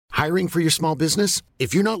Hiring for your small business?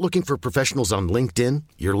 If you're not looking for professionals on LinkedIn,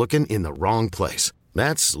 you're looking in the wrong place.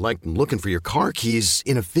 That's like looking for your car keys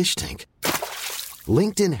in a fish tank.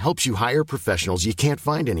 LinkedIn helps you hire professionals you can't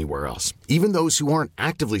find anywhere else, even those who aren't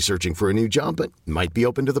actively searching for a new job but might be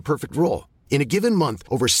open to the perfect role. In a given month,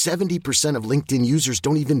 over 70% of LinkedIn users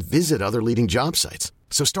don't even visit other leading job sites.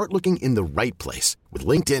 So start looking in the right place. With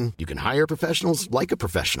LinkedIn, you can hire professionals like a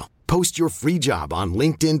professional. Post your free job on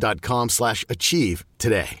linkedin.com/achieve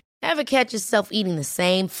today. Ever catch yourself eating the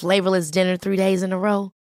same flavorless dinner 3 days in a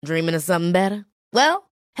row? Dreaming of something better?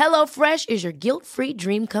 Well, HelloFresh is your guilt-free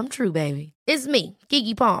dream come true, baby. It's me,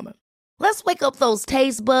 Keke Palmer. Let's wake up those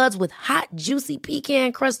taste buds with hot, juicy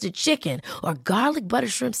pecan-crusted chicken or garlic butter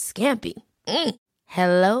shrimp scampi.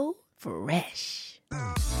 Hello Fresh.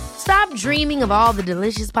 Stop dreaming of all the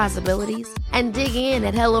delicious possibilities and dig in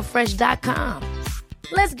at HelloFresh.com.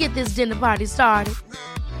 Let's get this dinner party started.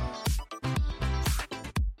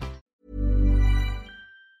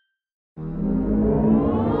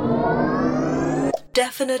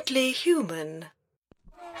 Definitely human.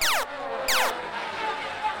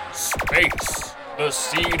 Space, the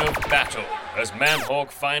scene of battle, as Manhawk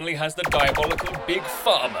finally has the diabolical Big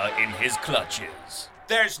Pharma in his clutches.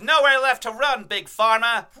 There's nowhere left to run, Big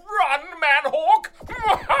Pharma. Run, Manhawk!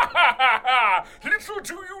 Little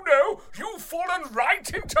do you know, you've fallen right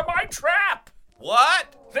into my trap!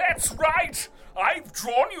 What? That's right! I've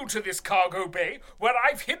drawn you to this cargo bay where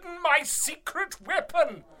I've hidden my secret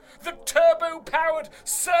weapon, the turbo-powered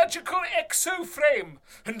surgical exoframe.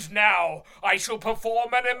 And now I shall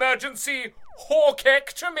perform an emergency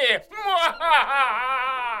hawkectomy.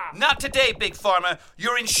 Not today, Big Pharma.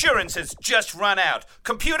 Your insurance has just run out.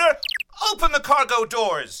 Computer, open the cargo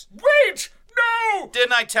doors. Wait! No!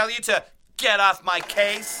 Didn't I tell you to get off my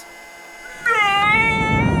case? No!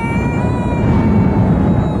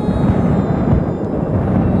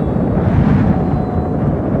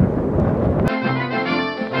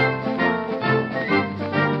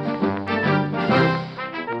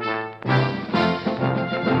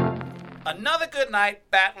 Another good night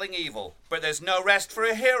battling evil, but there's no rest for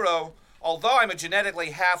a hero. Although I'm a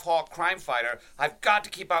genetically half-hawk crime fighter, I've got to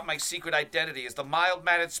keep out my secret identity as the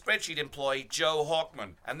mild-mannered spreadsheet employee Joe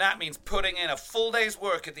Hawkman, and that means putting in a full day's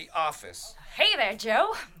work at the office. Hey there,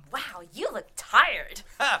 Joe. Wow, you look tired.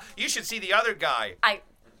 Ha! You should see the other guy.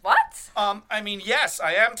 What? Yes,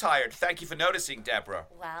 I am tired. Thank you for noticing, Deborah.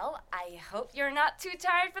 Well, I hope you're not too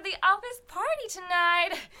tired for the office party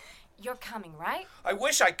tonight. You're coming, right? I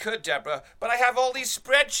wish I could, Deborah, but I have all these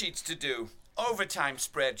spreadsheets to do. Overtime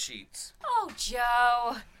spreadsheets. Oh,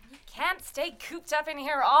 Joe. You can't stay cooped up in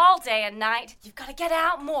here all day and night. You've got to get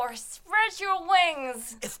out more. Spread your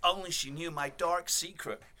wings. If only she knew my dark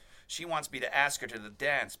secret. She wants me to ask her to the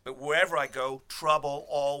dance, but wherever I go, trouble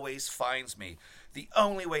always finds me. The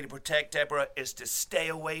only way to protect Deborah is to stay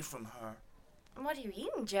away from her. What are you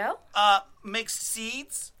eating, Joe? Mixed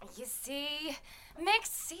seeds? You see,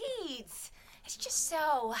 mixed seeds. It's just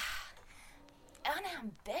so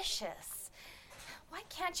unambitious. Why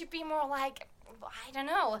can't you be more like, I don't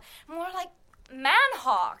know, more like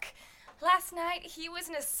Manhawk? Last night, he was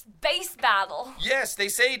in a space battle. Yes, they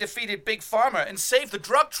say he defeated Big Pharma and saved the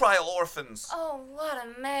drug trial orphans. Oh, what a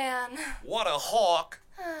man. What a hawk.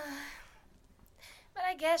 But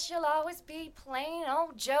I guess you'll always be plain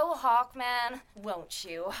old Joe Hawkman, won't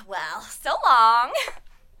you? Well, so long.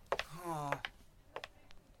 Oh.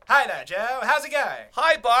 Hi there, Joe. How's it going?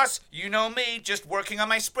 Hi, boss. You know me, just working on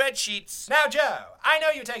my spreadsheets. Now, Joe, I know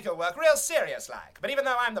you take your work real serious-like, but even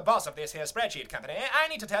though I'm the boss of this here spreadsheet company, I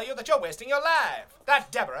need to tell you that you're wasting your life. That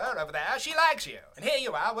Deborah over there, she likes you, and here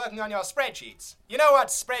you are working on your spreadsheets. You know what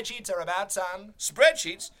spreadsheets are about, son?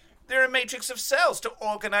 Spreadsheets? They're a matrix of cells to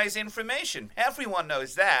organize information. Everyone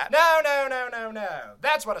knows that. No.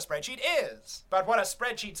 That's what a spreadsheet is. But what a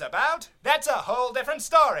spreadsheet's about, that's a whole different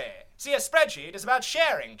story. See, a spreadsheet is about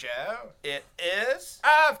sharing, Joe. It is?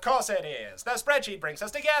 Of course it is. The spreadsheet brings us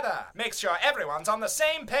together, makes sure everyone's on the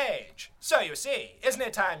same page. So you see, isn't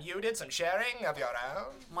it time you did some sharing of your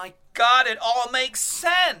own? My God, it all makes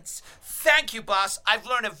sense. Thank you, boss. I've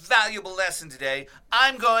learned a valuable lesson today.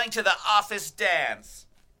 I'm going to the office dance.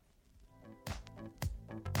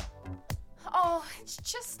 Oh, it's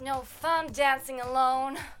just no fun dancing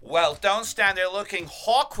alone. Well, don't stand there looking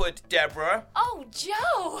awkward, Deborah. Oh,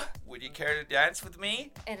 Joe! Would you care to dance with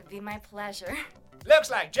me? It'd be my pleasure.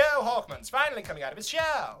 Looks like Joe Hawkman's finally coming out of his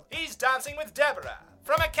shell. He's dancing with Deborah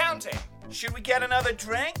from accounting. Should we get another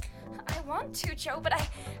drink? I want to, Joe, but I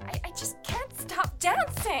just can't stop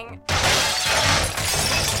dancing.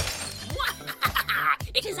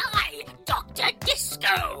 It is I, Dr.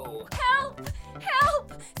 Disco. Help!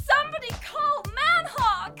 Help! Somebody call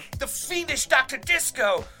Manhawk! fiendish Dr.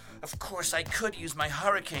 Disco! Of course, I could use my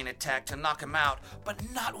hurricane attack to knock him out, but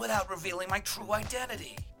not without revealing my true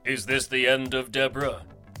identity. Is this the end of Deborah?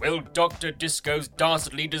 Will Dr. Disco's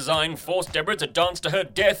dastardly design force Deborah to dance to her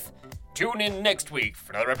death? Tune in next week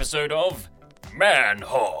for another episode of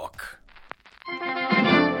Man-Hawk.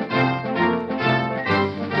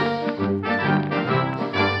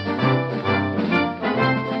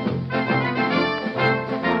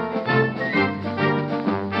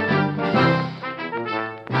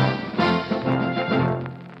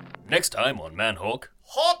 Next time on Man-Hawk.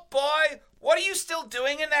 Hawk Boy, what are you still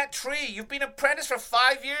doing in that tree? You've been apprentice for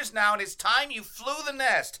 5 years now, and it's time you flew the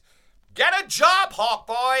nest. Get a job, Hawk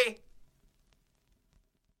Boy!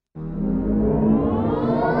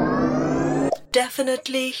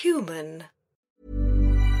 Definitely human.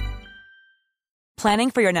 Planning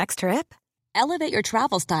for your next trip? Elevate your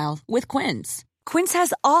travel style with Quince. Quince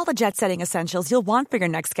has all the jet-setting essentials you'll want for your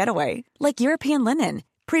next getaway, like European linen,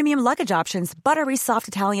 premium luggage options, buttery soft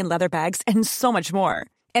Italian leather bags, and so much more.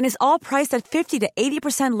 And is all priced at 50 to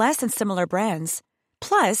 80% less than similar brands.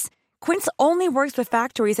 Plus, Quince only works with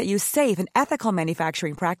factories that use safe and ethical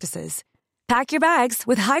manufacturing practices. Pack your bags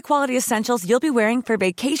with high-quality essentials you'll be wearing for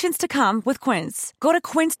vacations to come with Quince. Go to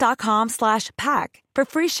quince.com/pack for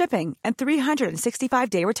free shipping and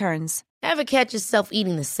 365-day returns. Ever catch yourself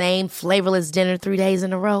eating the same flavorless dinner 3 days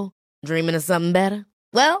in a row? Dreaming of something better?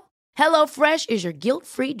 Well, HelloFresh is your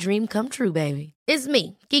guilt-free dream come true, baby. It's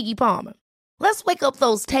me, Keke Palmer. Let's wake up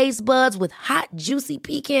those taste buds with hot, juicy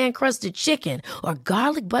pecan-crusted chicken or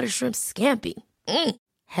garlic butter shrimp scampi.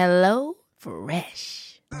 Hello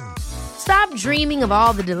Fresh. Stop dreaming of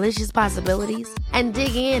all the delicious possibilities and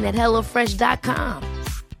dig in at HelloFresh.com.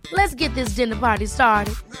 Let's get this dinner party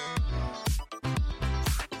started.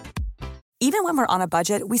 Even when we're on a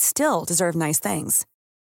budget, we still deserve nice things.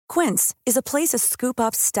 Quince is a place to scoop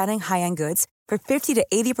up stunning high-end goods for 50 to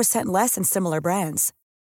 80% less than similar brands.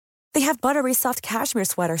 They have buttery soft cashmere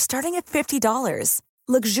sweaters starting at $50,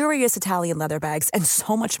 luxurious Italian leather bags, and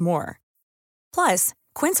so much more. Plus,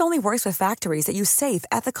 Quince only works with factories that use safe,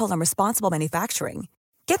 ethical, and responsible manufacturing.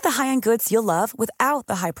 Get the high-end goods you'll love without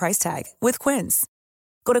the high price tag with Quince.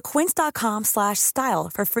 Go to quince.com/style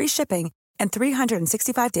for free shipping and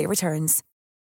 365-day returns.